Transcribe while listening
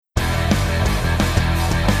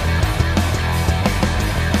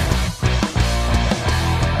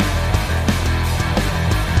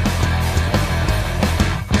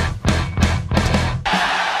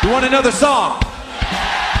want another song?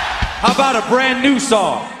 How about a brand new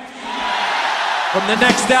song from the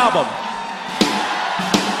next album?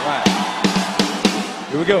 All right.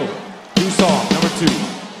 Here we go. New song, number 2.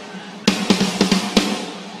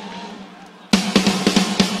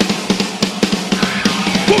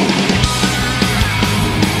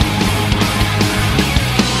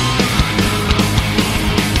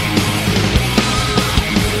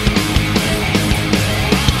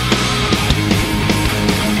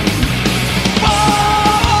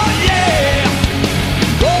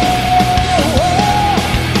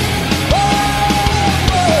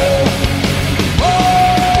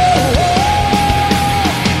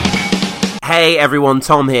 Hey everyone,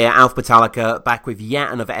 Tom here, Alf Metallica, back with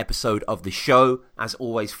yet another episode of the show. As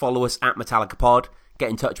always, follow us at MetallicaPod. Get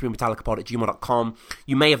in touch with me, metallicapod@gmail.com.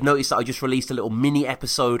 You may have noticed that I just released a little mini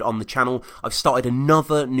episode on the channel. I've started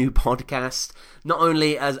another new podcast. Not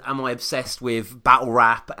only am I obsessed with battle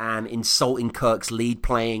rap and insulting Kirk's lead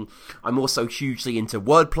playing, I'm also hugely into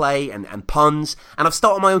wordplay and puns. And I've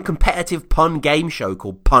started my own competitive pun game show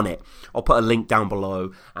called Pun It. I'll put a link down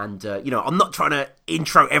below. And, I'm not trying to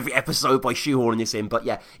intro every episode by shoehorning this in. But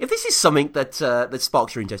yeah, if this is something that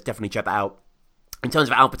sparks your interest, definitely check that out. In terms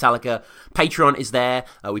of Alf Metallica, Patreon is there.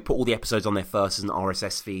 We put all the episodes on there first as an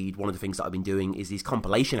RSS feed. One of the things that I've been doing is these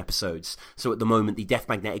compilation episodes. So at the moment, the Death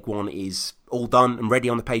Magnetic one is all done and ready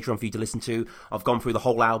on the Patreon for you to listen to. I've gone through the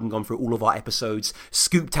whole album, gone through all of our episodes,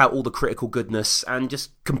 scooped out all the critical goodness, and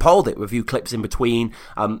just compiled it with a few clips in between.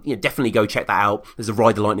 Definitely go check that out. There's a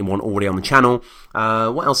Ride the Lightning one already on the channel.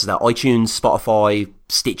 What else is there? iTunes, Spotify,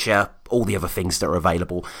 Stitcher, all the other things that are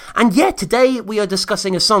available. And yeah, today we are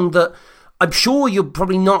discussing a song that I'm sure you've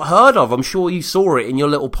probably not heard of. I'm sure you saw it in your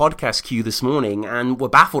little podcast queue this morning and were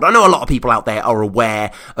baffled. I know a lot of people out there are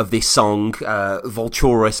aware of this song,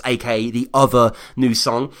 Vulturous, aka the other new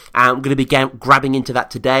song. I'm going to be grabbing into that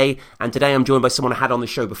today. And today I'm joined by someone I had on the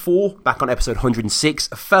show before, back on episode 106,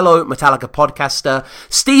 a fellow Metallica podcaster.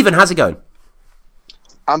 Stephen, how's it going?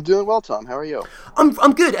 I'm doing well, Tom. How are you?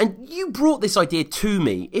 I'm good, and you brought this idea to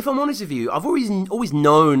me. If I'm honest with you, I've always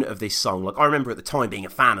known of this song. Like, I remember at the time being a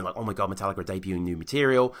fan and like, oh my god, Metallica are debuting new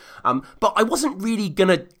material. But I wasn't really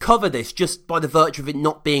gonna cover this just by the virtue of it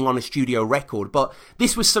not being on a studio record. But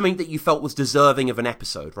this was something that you felt was deserving of an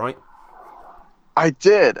episode, right? I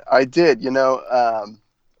did. Ahead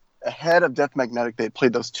of Death Magnetic, they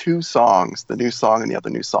played those two songs, the new song and the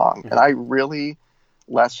other new song, and I really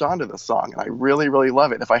latched onto this song, and I really, really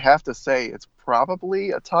love it. If I have to say, it's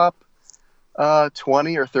probably a top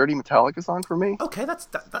 20 or 30 Metallica song for me. Okay, I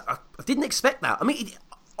didn't expect that. I mean,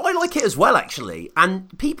 I like it as well, actually, and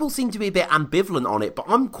people seem to be a bit ambivalent on it, but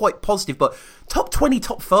I'm quite positive. But top 20,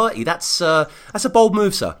 top 30, that's a bold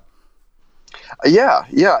move, sir. Yeah.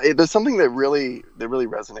 There's something that really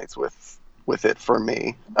resonates with it for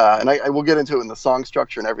me, and I will get into it in the song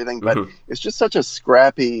structure and everything, but it's just such a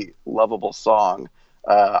scrappy, lovable song.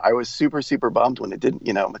 I was super, super bummed when it didn't,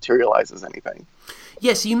 materialize as anything.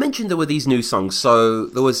 Yeah, so you mentioned there were these new songs. So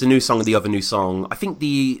there was the new song and the other new song. I think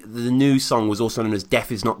the new song was also known as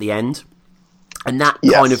Death Is Not the End. And that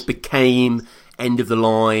kind of became End of the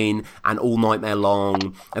Line and All Nightmare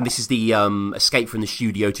Long. And this is the Escape from the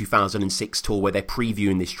Studio 2006 tour where they're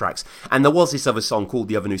previewing these tracks. And there was this other song called,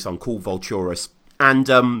 the other new song called Vulturous. And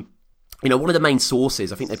one of the main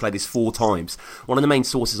sources, I think they played this 4 times, one of the main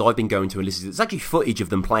sources I've been going to and listening to, there's actually footage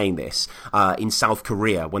of them playing this in South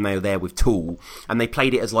Korea when they were there with Tool, and they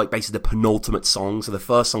played it as like basically the penultimate song, so the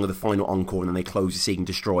first song of the final encore, and then they close with Seek and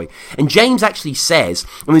Destroy. And James actually says,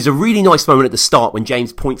 and there's a really nice moment at the start when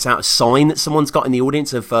James points out a sign that someone's got in the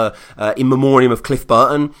audience of in memoriam of Cliff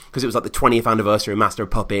Burton, because it was like the 20th anniversary of Master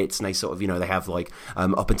of Puppets, and they sort of, they have like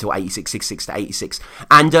up until 86 to 86.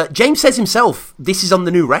 And James says himself, this is on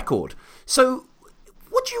the new record. So,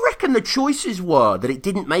 what do you reckon the choices were that it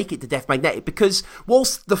didn't make it to Death Magnetic? Because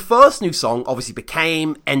whilst the first new song obviously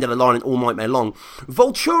became End of the Line and All Nightmare Long,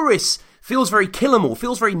 Vulturous feels very Kill 'Em All,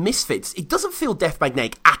 feels very Misfits. It doesn't feel Death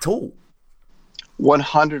Magnetic at all.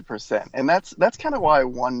 100%. And that's kind of why I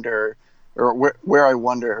wonder, or where I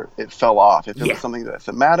wonder it fell off. If it was something that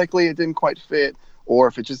thematically it didn't quite fit, or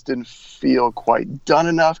if it just didn't feel quite done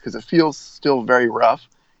enough, because it feels still very rough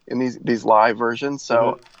in these live versions.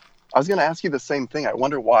 So I was going to ask you the same thing. I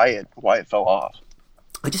wonder why it fell off.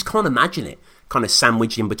 I just can't imagine it kind of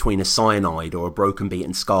sandwiched in between a Cyanide or a Broken Beat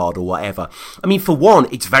and Scarred or whatever. I mean, for one,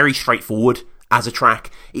 it's very straightforward as a track.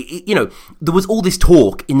 There was all this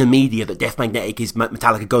talk in the media that Death Magnetic is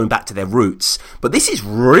Metallica going back to their roots, but this is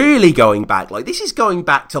really going back. Like, this is going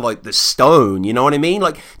back to like the Stone, you know what I mean?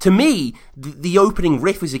 Like, to me, the opening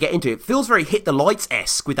riff as you get into it feels very Hit the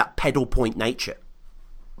Lights-esque with that pedal point nature.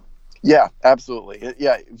 Yeah, absolutely.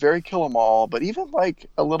 Yeah, very Kill 'Em All, but even like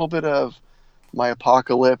a little bit of My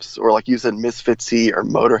Apocalypse, or like you said, Misfitsy or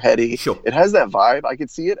Motorheady. Sure. It has that vibe. I could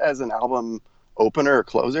see it as an album opener or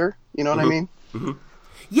closer. You know what I mean?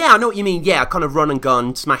 Yeah, I know what you mean. Yeah, kind of run and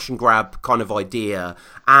gun, smash and grab kind of idea.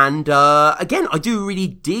 And again, I do really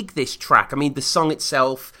dig this track. I mean, the song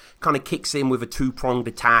itself kind of kicks in with a two-pronged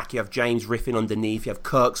attack. You have James riffing underneath. You have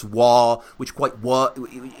Kirk's wah, which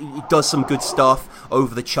it does some good stuff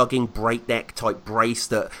over the chugging breakneck type brace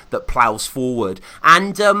that plows forward.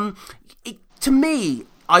 And to me,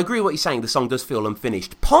 I agree with what you're saying. The song does feel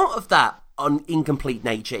unfinished. Part of that incomplete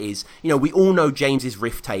nature is, we all know James's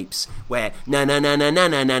riff tapes where na na na na na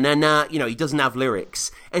na na na na, he doesn't have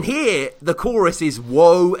lyrics. And here, the chorus is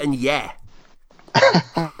whoa and yeah.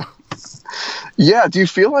 Yeah, do you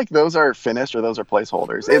feel like those are finished or those are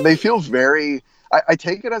placeholders? They feel very... I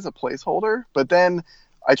take it as a placeholder, but then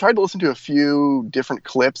I tried to listen to a few different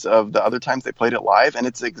clips of the other times they played it live, and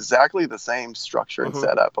it's exactly the same structure and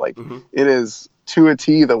setup. Like, it is to a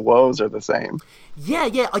T, the woes are the same. Yeah.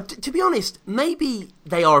 To be honest, maybe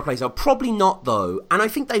they are a placeholder. Probably not, though. And I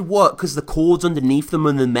think they work because the chords underneath them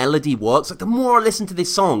and the melody works. Like, the more I listen to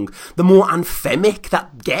this song, the more anthemic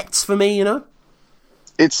that gets for me,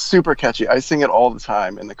 It's super catchy. I sing it all the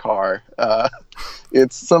time in the car.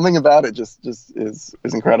 It's something about it just is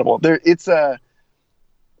incredible.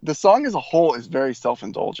 The song as a whole is very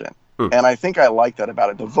self-indulgent, and I think I like that about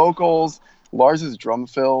it. The vocals, Lars's drum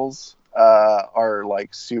fills are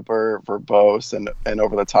like super verbose and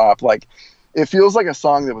over the top. Like, it feels like a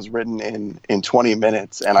song that was written in 20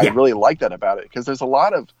 minutes, and I really like that about it, because there's a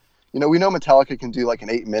lot of, we know Metallica can do like an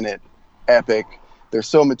 8-minute epic. They're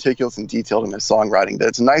so meticulous and detailed in their songwriting that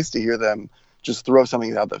it's nice to hear them just throw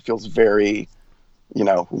something out that feels very,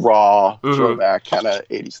 raw, throwback kind of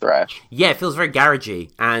 80s thrash. Yeah, it feels very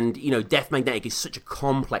garagey. And, Death Magnetic is such a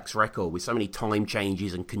complex record with so many time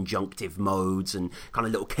changes and conjunctive modes and kind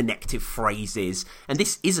of little connective phrases. And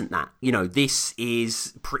this isn't that. This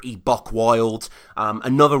is pretty buck wild.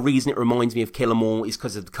 Another reason it reminds me of Kill 'Em All is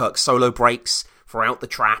because of Kirk's solo breaks throughout the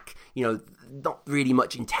track. Not really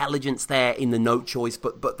much intelligence there in the note choice,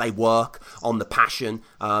 but they work on the passion.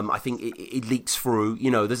 I think it leaks through.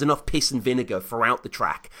 There's enough piss and vinegar throughout the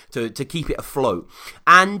track to keep it afloat.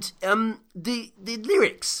 And the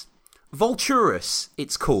lyrics, Vulturous,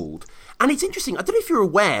 it's called. And it's interesting. I don't know if you're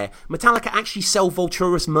aware, Metallica actually sell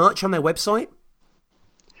Vulturous merch on their website.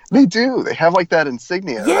 They do. They have like that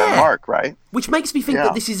insignia, that mark, right? Which makes me think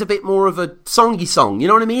that this is a bit more of a songy song. You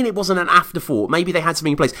know what I mean? It wasn't an afterthought. Maybe they had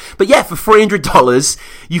something in place. But yeah, for $300,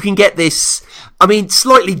 you can get this,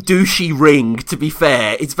 slightly douchey ring, to be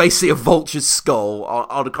fair. It's basically a vulture's skull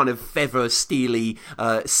on a kind of feather, steely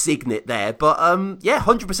signet there. But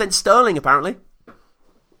 100% sterling, apparently.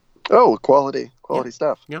 Oh, quality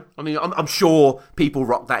stuff. Yeah, I'm sure people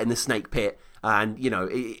rock that in the Snake Pit. And,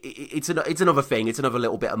 it's another thing. It's another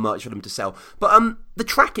little bit of merch for them to sell. But the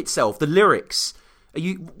track itself, the lyrics,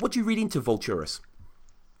 what do you read into Vulturous?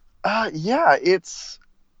 Yeah, it's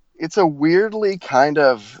a weirdly kind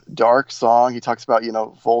of dark song. He talks about,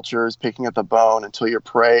 vultures picking at the bone until you're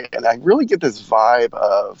prey. And I really get this vibe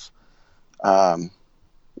of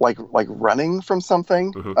like running from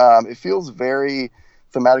something. It feels very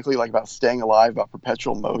thematically like about staying alive, about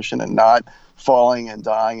perpetual motion and not falling and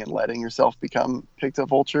dying and letting yourself become picked up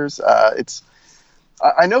vultures.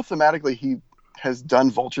 I know thematically he has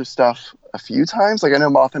done vulture stuff a few times. Like, I know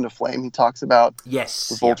Moth into Flame, he talks about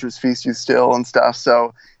the vultures feast you still and stuff.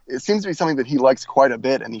 So it seems to be something that he likes quite a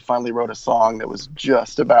bit. And he finally wrote a song that was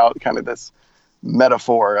just about kind of this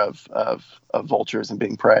metaphor of vultures and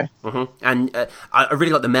being prey. And I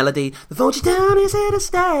really like the melody. The vulture down is here to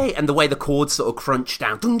stay, and the way the chords sort of crunch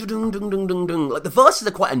down. Dung, dung, dung, dung, dung, dung. Like, the verses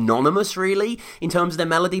are quite anonymous, really, in terms of their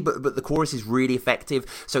melody, but the chorus is really effective.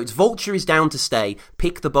 So it's vulture is down to stay.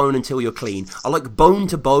 Pick the bone until you're clean. I like bone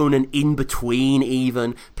to bone and in between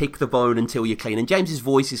even. Pick the bone until you're clean. And James's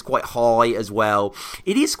voice is quite high as well.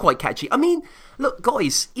 It is quite catchy. Look,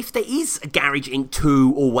 guys, if there is a Garage Inc.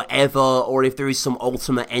 2 or whatever, or if there is some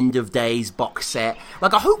ultimate End of Days box set,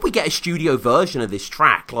 I hope we get a studio version of this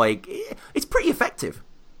track. It's pretty effective.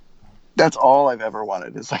 That's all I've ever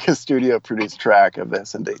wanted, is like a studio produced track of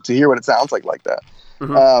this, and to hear what it sounds like that.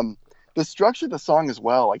 The structure of the song as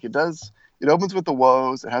well, it opens with the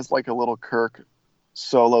woes, it has like a little Kirk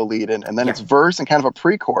solo lead in, and then it's verse and kind of a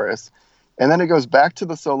pre-chorus, and then it goes back to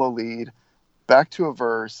the solo lead, back to a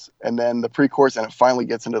verse, and then the pre-chorus, and it finally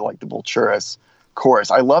gets into like the Vulturous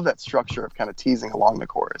chorus. I love that structure of kind of teasing along the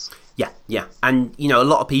chorus. Yeah. And, you know, a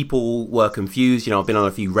lot of people were confused. You know, I've been on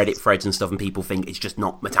a few Reddit threads and stuff, and people think it's just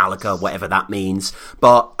not Metallica, whatever that means.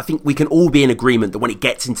 But I think we can all be in agreement that when it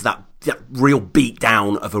gets into that real beat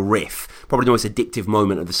down of a riff, probably the most addictive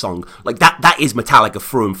moment of the song, like that is Metallica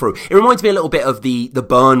through and through. It reminds me a little bit of the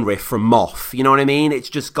Burn riff from Moth. You know what I mean? It's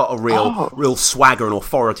just got a real swagger and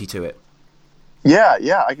authority to it.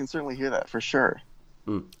 Yeah, I can certainly hear that for sure.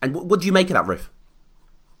 And what do you make of that riff?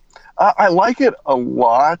 I like it a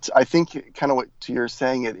lot. I think kind of what you're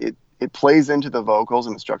saying, it plays into the vocals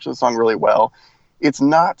and the structure of the song really well. It's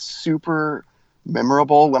not super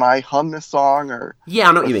memorable when I hum this song or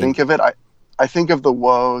I know what you think of it. I think of the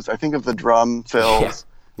woes. I think of the drum fills,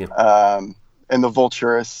 and the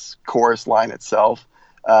Vulturous chorus line itself.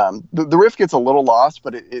 The riff gets a little lost,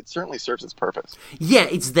 but it certainly serves its purpose. Yeah,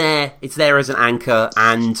 it's there as an anchor,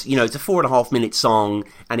 and, you know, it's a 4.5 minute song,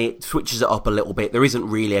 and it switches it up a little bit. There isn't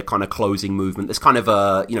really a kind of closing movement. There's kind of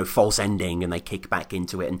a, you know, false ending, and they kick back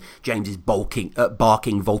into it, and James is barking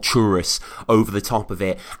Vulturous over the top of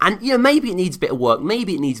it. And, you know, maybe it needs a bit of work,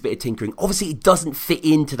 maybe it needs a bit of tinkering. Obviously, it doesn't fit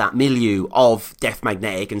into that milieu of Death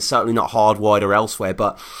Magnetic, and certainly not Hardwired or elsewhere,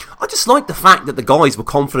 but I just like the fact that the guys were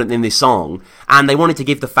confident in this song, and they wanted to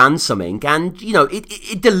give the fans something, and, you know,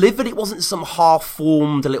 it delivered. It wasn't some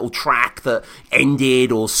half-formed little track that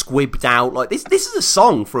ended or squibbed out. Like, this is a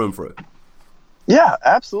song through and through. Yeah,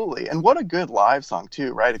 absolutely. And what a good live song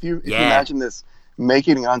too, right? If you imagine this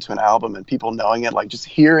making it onto an album and people knowing it, like just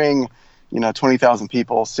hearing, you know, 20,000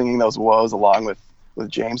 people singing those woes along with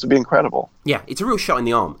James would be incredible. Yeah, it's a real shot in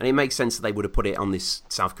the arm, and it makes sense that they would have put it on this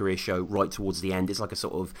South Korea show right towards the end. It's like a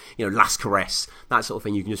sort of, you know, last caress, that sort of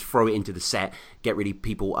thing. You can just throw it into the set, get really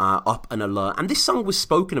people up and alert. And this song was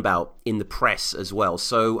spoken about in the press as well.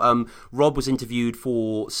 So Rob was interviewed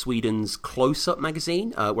for Sweden's Close Up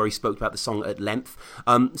magazine, where he spoke about the song at length.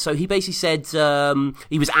 So he basically said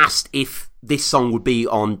he was asked if this song would be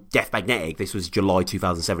on Death Magnetic. This was July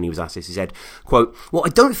 2007. He was asked this. He said, quote, "Well, I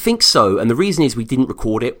don't think so. And the reason is we didn't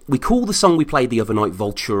record it. We call the song we played the other night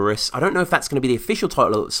Vulturous. I don't know if that's going to be the official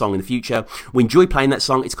title of the song in the future. We enjoy playing that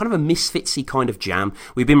song. It's kind of a misfitsy kind of jam.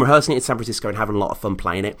 We've been rehearsing it in San Francisco and having a lot of fun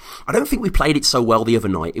playing it. I don't think we played it so well the other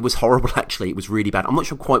night. It was horrible, actually. It was really bad. I'm not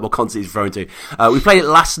sure quite what concert he's referring to. We played it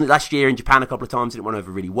last year in Japan a couple of times. It went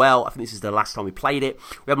over really well. I think this is the last time we played it.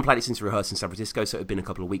 We haven't played it since we rehearsed in San Francisco, so it had been a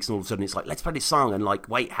couple of weeks, and all of a sudden it's like, let's play this song. And like,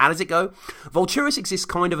 wait, how does it go? Vulturous exists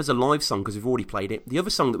kind of as a live song because we've already played it. The other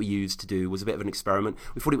song that we used to do was a bit of an experiment.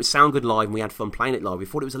 We thought it would sound good live, and we had fun playing it live. We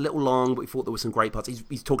thought it was a little long, but we thought there were some great parts."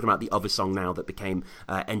 He's talking about the other song now that became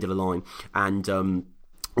End of the Line and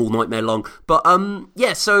All Nightmare Long. But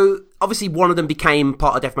so obviously one of them became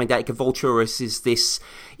part of Death Magnetic, and Vulturous is this,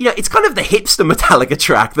 you know, it's kind of the hipster Metallica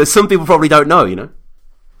track that some people probably don't know, you know?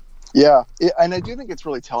 Yeah, and I do think it's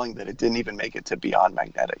really telling that it didn't even make it to Beyond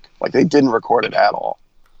Magnetic. Like, they didn't record it at all.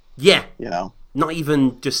 Yeah. You know? Not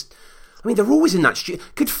even just... I mean, they're always in that studio.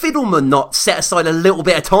 Could Fiddleman not set aside a little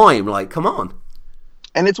bit of time? Like, come on.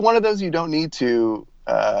 And it's one of those you don't need to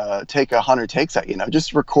take 100 takes at, you know?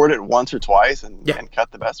 Just record it once or twice and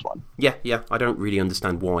cut the best one. Yeah. I don't really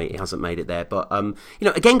understand why it hasn't made it there. But, you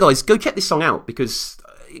know, again, guys, go check this song out because...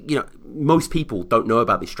 you know, most people don't know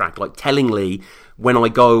about this track. Like, tellingly, when I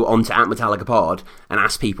go onto Metallica Pod and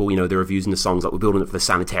ask people, you know, their reviews in the songs, like we're building it for the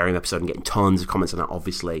Sanitarium episode and getting tons of comments on that,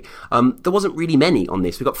 obviously. There wasn't really many on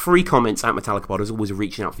this. We got 3 comments at Metallica Pod, as always,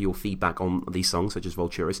 reaching out for your feedback on these songs, such as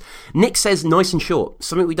Vulturous. Nick says, nice and short.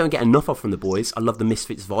 Something we don't get enough of from the boys. I love the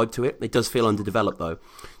Misfits vibe to it. It does feel underdeveloped, though.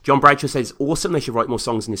 John Bradshaw says, awesome. They should write more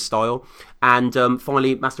songs in this style. And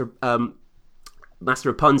finally,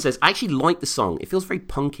 Master of Pun says, I actually like the song. It feels very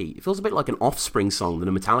punky. It feels a bit like an Offspring song than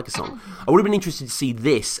a Metallica song. I would have been interested to see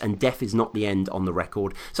this and Death Is Not the End on the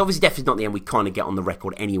record. So obviously Death Is Not the End we kind of get on the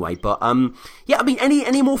record anyway. But yeah, I mean,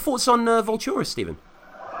 any more thoughts on Vulturous, Stephen?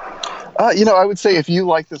 You know, I would say if you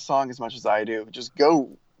like this song as much as I do, just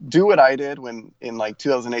go do what I did when in like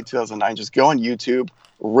 2008, 2009. Just go on YouTube,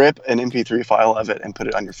 rip an MP3 file of it and put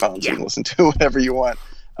it on your phone so you can listen to whatever you want.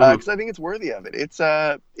 Because I think it's worthy of it.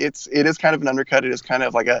 It is kind of an undercut. It is kind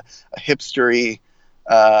of like a hipstery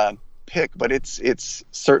pick, but it's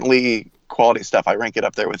certainly quality stuff. I rank it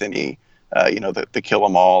up there with any, the Kill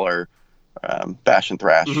 'Em All or Bash and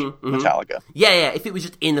Thrash Metallica. Yeah. If it was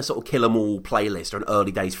just in a sort of Kill 'Em All playlist or an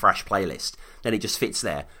early days thrash playlist, then it just fits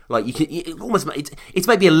there. Like you can, it's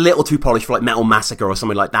maybe a little too polished for like Metal Massacre or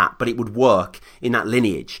something like that, but it would work in that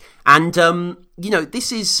lineage. And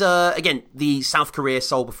this is again the South Korea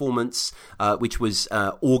Seoul performance, which was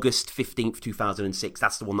August 15th, 2006.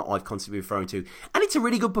 That's the one that I've constantly been referring to, and it's a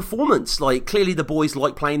really good performance. Like clearly the boys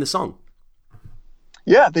like playing the song.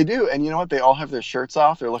 Yeah, they do, and you know what? They all have their shirts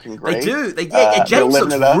off. They're looking great. They do. James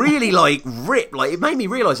looks it up. really like ripped. Like it made me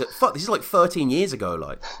realize that this is like 13 years ago.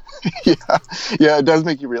 Like, yeah, it does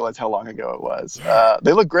make you realize how long ago it was.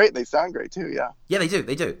 They look great. They sound great too. Yeah, they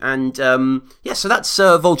do. And so that's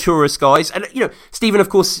Vulturous, guys. And Stephen, of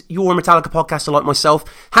course, you're a Metallica podcaster like myself.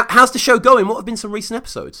 How's the show going? What have been some recent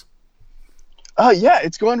episodes? Yeah,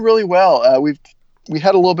 it's going really well. We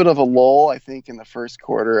had a little bit of a lull, I think, in the first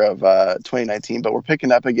quarter of 2019, but we're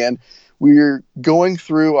picking up again. We're going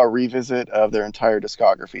through a revisit of their entire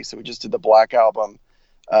discography. So we just did the Black Album.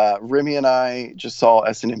 Remy and I just saw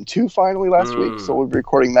S&M 2 finally last week, so we'll be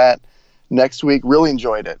recording that next week. Really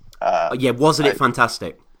enjoyed it. Wasn't it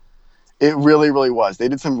fantastic? It really, really was. They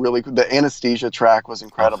did some the Anesthesia track was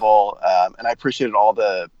incredible, and I appreciated all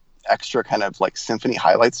the extra kind of like symphony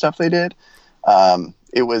highlight stuff they did.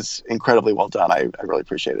 It was incredibly well done. I really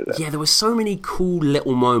appreciated it. Yeah, there were so many cool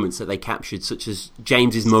little moments that they captured, such as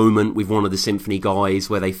James's moment with one of the symphony guys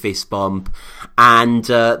where they fist bump. And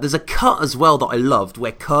there's a cut as well that I loved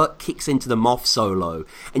where Kurt kicks into the Moth solo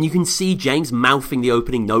and you can see James mouthing the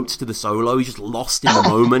opening notes to the solo. He's just lost in the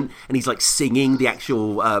moment and he's like singing the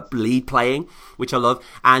actual lead playing, which I love.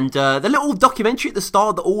 And the little documentary at the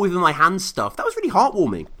start, the All Within My Hands stuff, that was really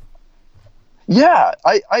heartwarming. Yeah,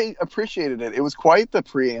 I appreciated it. It was quite the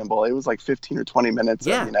preamble. It was like 15 or 20 minutes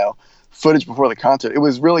of, footage before the concert. It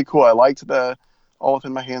was really cool. I liked the All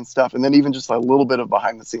Within My Hands stuff. And then even just a little bit of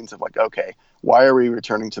behind the scenes of like, okay, why are we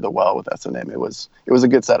returning to the well with S&M? It was a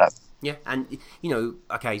good setup. Yeah, and,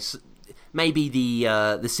 so maybe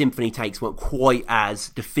the symphony takes weren't quite as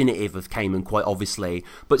definitive as Cayman, quite obviously.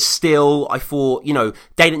 But still, I thought,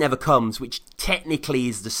 Day That Never Comes, which technically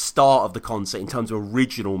is the start of the concert in terms of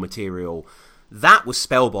original material, that was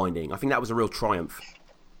spellbinding. I think that was a real triumph.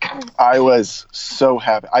 I was so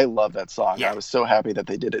happy. I love that song. Yeah. I was so happy that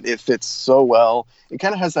they did it. It fits so well. It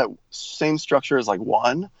kind of has that same structure as like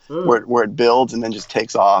One, where it builds and then just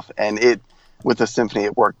takes off. And with the symphony,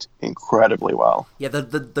 it worked incredibly well. Yeah,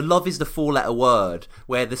 the love is the four-letter word,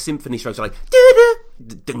 where the symphony strokes are like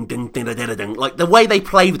ding ding ding ding ding ding. Like the way they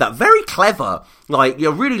played with that, very clever. Like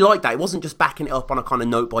really like that. It wasn't just backing it up on a kind of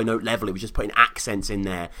note by note level. It was just putting accents in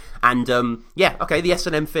there. And the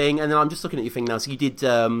S&M thing. And then I'm just looking at your thing now. So you did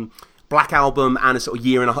Black Album and a sort of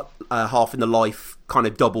year and a half in the life kind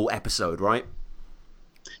of double episode, right?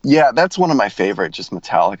 Yeah, that's one of my favorite, just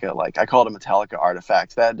Metallica. Like, I call it a Metallica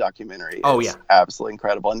artifact. That documentary is absolutely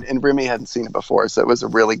incredible. And Remy hadn't seen it before, so it was a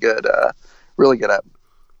really good app.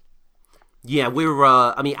 Yeah,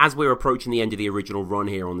 as we're approaching the end of the original run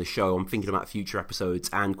here on the show, I'm thinking about future episodes,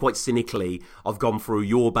 and quite cynically, I've gone through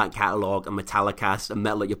your back catalogue and Metallicast and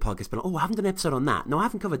Metal at Your Podcast, but I haven't done an episode on that. No, I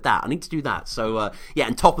haven't covered that. I need to do that. So,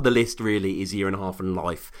 and top of the list really is Year and a Half in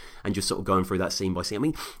Life, and just sort of going through that scene by scene. I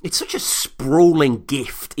mean, it's such a sprawling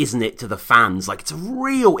gift, isn't it, to the fans? Like, it's a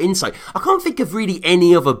real insight. I can't think of really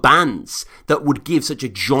any other bands that would give such a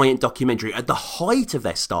giant documentary at the height of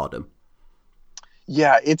their stardom.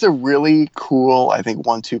 Yeah, it's a really cool, I think,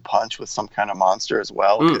 1-2 punch with Some Kind of Monster as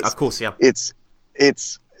well. Of course, yeah. It's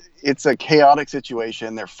a chaotic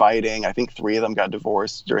situation. They're fighting. I think 3 of them got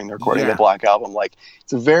divorced during the recording of the Black Album. Like,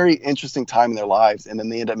 it's a very interesting time in their lives. And then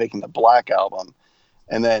they end up making the Black Album.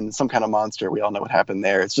 And then Some Kind of Monster, we all know what happened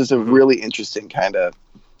there. It's just a really interesting kind of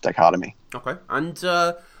dichotomy. Okay. And,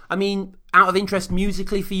 out of interest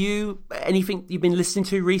musically for you, anything you've been listening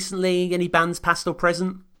to recently? Any bands past or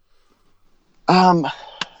present? The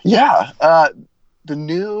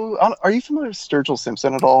new... Are you familiar with Sturgill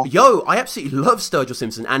Simpson at all? Yo, I absolutely love Sturgill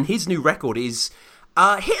Simpson, and his new record is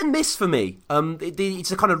hit and miss for me.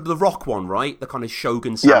 It's a kind of the rock one, right? The kind of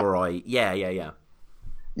Shogun Samurai. Yeah.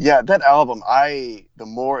 Yeah, that album, the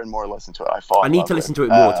more and more I listen to it, I fall in love. I need to listen to it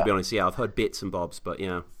more, to be honest. Yeah, I've heard bits and bobs, but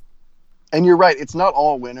yeah. And you're right, it's not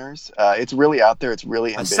all winners. It's really out there, it's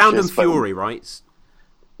really ambitious. Sound and Fury, right?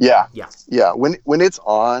 Yeah. When it's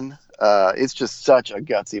on... it's just such a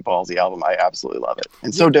gutsy, ballsy album. I absolutely love it.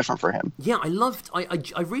 And so different for him. Yeah,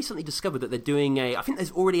 I recently discovered that they're doing I think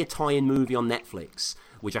there's already a tie-in movie on Netflix,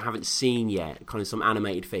 which I haven't seen yet, kind of some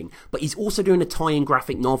animated thing. But he's also doing a tie-in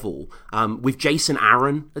graphic novel with Jason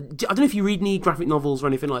Aaron. I don't know if you read any graphic novels or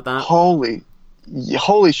anything like that. Holy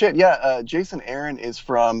shit, yeah. Jason Aaron is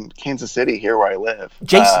from Kansas City, here where I live.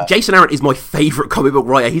 Jason Aaron is my favorite comic book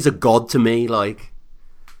writer. He's a god to me, like...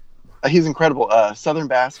 He's incredible. Southern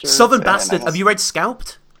Bastard. Have you read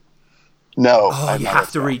Scalped? No. Oh, you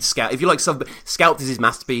have to read Scout. If you like Scout is his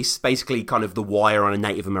masterpiece, basically kind of The Wire on a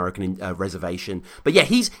Native American reservation. But yeah,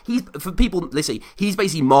 he's for people, listen, he's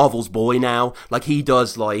basically Marvel's boy now. Like, he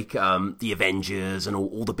does like the Avengers and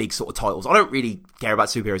all the big sort of titles. I don't really care about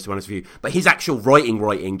superheroes, to be honest with you, but his actual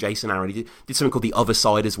writing, Jason Aaron, he did something called The Other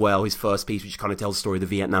Side as well, his first piece, which kind of tells the story of the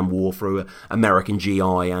Vietnam War through an American GI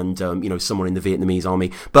and someone in the Vietnamese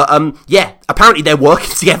army. But yeah, apparently they're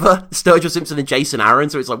working together, Sturgill Simpson and Jason Aaron,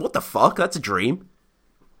 so it's like, what the fuck? That's a dream.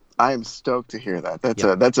 I am stoked to hear that.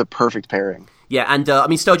 That's a perfect pairing. Yeah, and I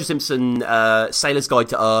mean, Sturgill Simpson, Sailor's Guide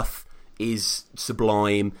to Earth is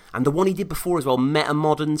sublime, and the one he did before as well, meta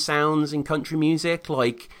modern sounds in country music.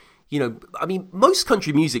 Like, I mean, most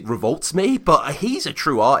country music revolts me, but he's a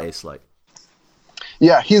true artist. Like,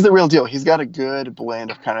 yeah, he's the real deal. He's got a good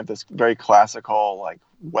blend of kind of this very classical, like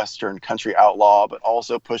Western country outlaw, but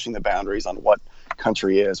also pushing the boundaries on what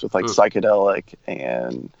country is with like psychedelic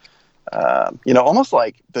and almost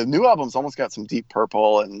like the new album's almost got some Deep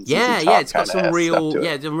Purple and it's got some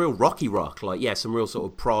real rocky rock, like some real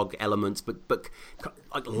sort of prog elements, but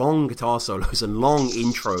like long guitar solos and long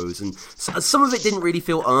intros, and some of it didn't really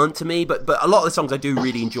feel earned to me, but a lot of the songs I do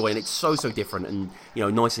really enjoy, and it's so different, and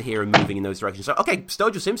nice to hear him moving in those directions. So okay,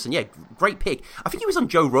 Sturgill Simpson, yeah, great pick. I think he was on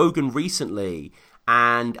Joe Rogan recently,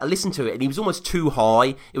 and I listened to it, and he was almost too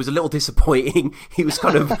high. It was a little disappointing. He was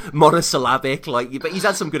kind of monosyllabic, but he's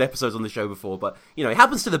had some good episodes on the show before. But it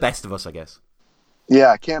happens to the best of us, I guess. Yeah,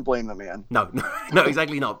 I can't blame the man. No,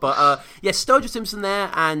 exactly not. But yeah, Sturgill Simpson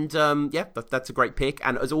there, and that's a great pick.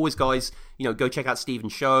 And as always, guys, go check out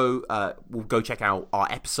Steven's show. We'll go check out our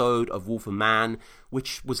episode of Wolf and Man,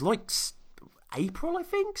 which was like April, I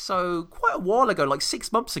think. So quite a while ago, like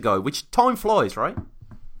 6 months ago. Which time flies, right?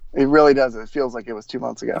 It really does. It feels like it was 2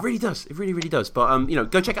 months ago. It really does. It really, really does. But,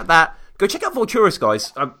 go check out that. Go check out Vulturous,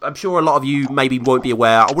 guys. I'm sure a lot of you maybe won't be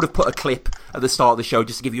aware. I would have put a clip at the start of the show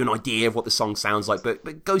just to give you an idea of what the song sounds like.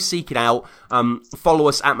 But go seek it out. Follow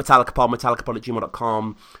us at MetallicaPod,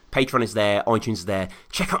 MetallicaPod@gmail.com. Patreon is there. iTunes is there.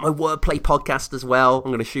 Check out my Wordplay podcast as well.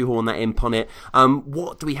 I'm going to shoehorn that in on it.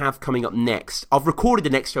 What do we have coming up next? I've recorded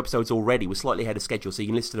the next 2 episodes already. We're slightly ahead of schedule, so you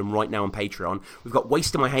can listen to them right now on Patreon. We've got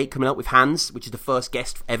Wasting My Hate coming up with Hans, which is the first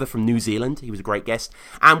guest ever from New Zealand. He was a great guest.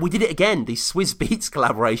 And we did it again, the Swizz Beatz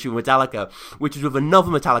collaboration with Metallica, which is with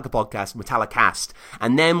another Metallica podcast, Metallicast.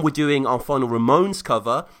 And then we're doing our final Ramones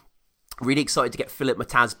cover. Really excited to get Philip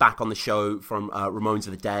Mataz back on the show from Ramones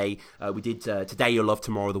of the Day. We did Today You'll Love,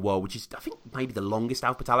 Tomorrow the World, which is, I think, maybe the longest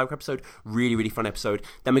Alpha Metallica episode. Really, really fun episode.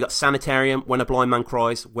 Then we got Sanitarium, When a Blind Man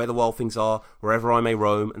Cries, Where the Wild Things Are, Wherever I May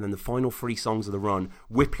Roam, and then the final 3 songs of the run,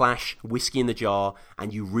 Whiplash, Whiskey in the Jar,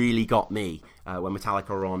 and You Really Got Me. When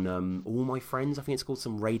Metallica are on All My Friends, I think it's called,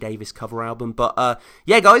 some Ray Davis cover album. But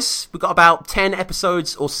yeah, guys, we've got about 10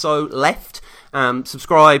 episodes or so left.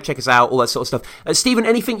 Subscribe, check us out, all that sort of stuff. Stephen,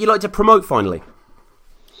 anything you'd like to promote finally?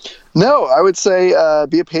 No, I would say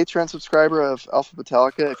be a Patreon subscriber of Alpha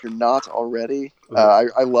Metallica if you're not already.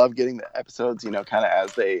 I love getting the episodes, kind of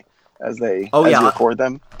as you record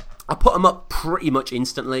them. I put them up pretty much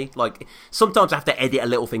instantly. Like, sometimes I have to edit a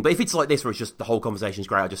little thing, but if it's like this where it's just the whole conversation's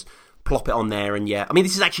great, I just plop it on there. And yeah, I mean,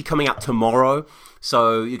 this is actually coming out tomorrow,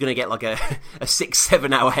 so you're going to get like a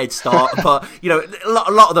 6-7 hour head start. But a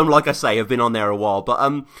lot of them, like I say, have been on there a while. But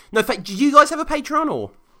no, do you guys have a Patreon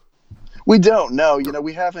or? We don't. No,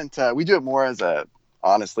 we haven't. We do it more as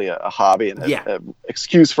honestly a hobby and a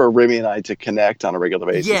excuse for Remy and I to connect on a regular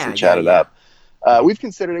basis and chat it up. We've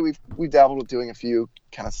considered it. We've dabbled with doing a few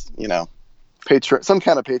kind of some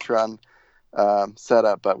kind of Patreon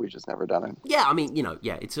setup, but we've just never done it. Yeah, I mean,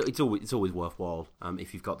 it's always worthwhile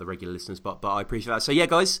if you've got the regular listeners. But I appreciate that. So yeah,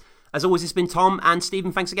 guys, as always, it's been Tom and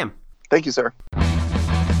Stephen. Thanks again. Thank you, sir.